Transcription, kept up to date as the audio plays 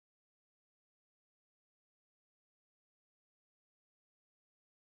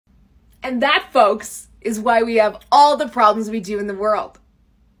And that, folks, is why we have all the problems we do in the world.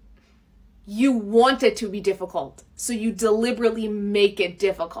 You want it to be difficult, so you deliberately make it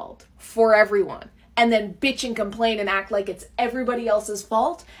difficult for everyone, and then bitch and complain and act like it's everybody else's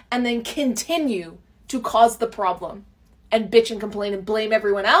fault, and then continue to cause the problem and bitch and complain and blame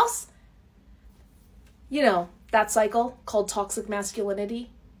everyone else. You know, that cycle called toxic masculinity.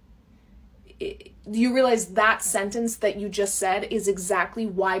 You realize that sentence that you just said is exactly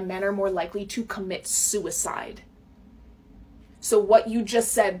why men are more likely to commit suicide. So what you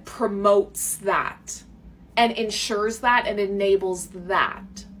just said promotes that and ensures that and enables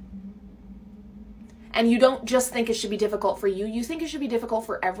that. And you don't just think it should be difficult for you. You think it should be difficult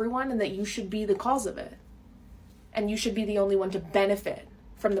for everyone and that you should be the cause of it. And you should be the only one to benefit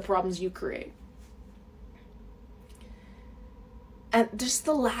from the problems you create. And just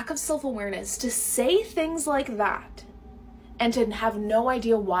the lack of self-awareness to say things like that and to have no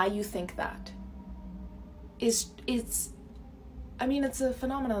idea why you think that it's a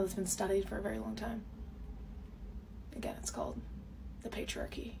phenomenon that's been studied for a very long time. Again, it's called the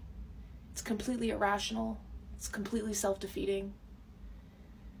patriarchy. It's completely irrational. It's completely self-defeating.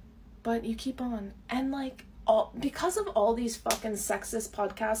 But you keep on. And because of all these fucking sexist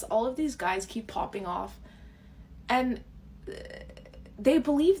podcasts, all of these guys keep popping off. And they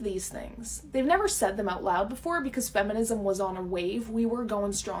believe these things. They've never said them out loud before because feminism was on a wave. We were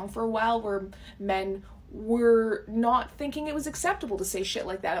going strong for a while where men were not thinking it was acceptable to say shit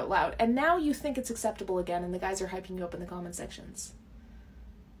like that out loud. And now you think it's acceptable again and the guys are hyping you up in the comment sections.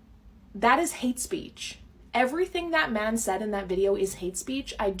 That is hate speech. Everything that man said in that video is hate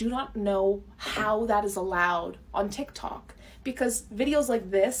speech. I do not know how that is allowed on TikTok because videos like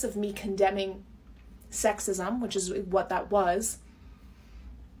this of me condemning sexism, which is what that was,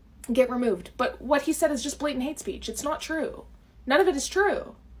 get removed. But what he said is just blatant hate speech. It's not true. None of it is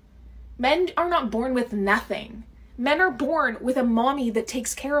true. Men are not born with nothing. Men are born with a mommy that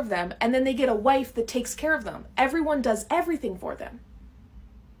takes care of them, and then they get a wife that takes care of them. Everyone does everything for them.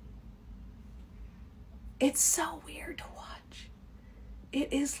 It's so weird to watch.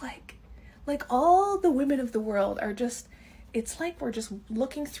 It is like all the women of the world are just, it's like we're just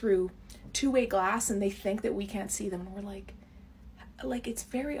looking through two-way glass and they think that we can't see them. And we're like it's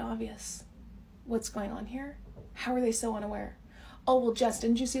very obvious what's going on here. How are they so unaware? Oh, well, Jess,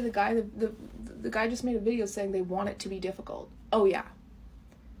 didn't you see the guy? The guy just made a video saying they want it to be difficult. Oh, yeah.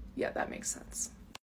 Yeah, that makes sense.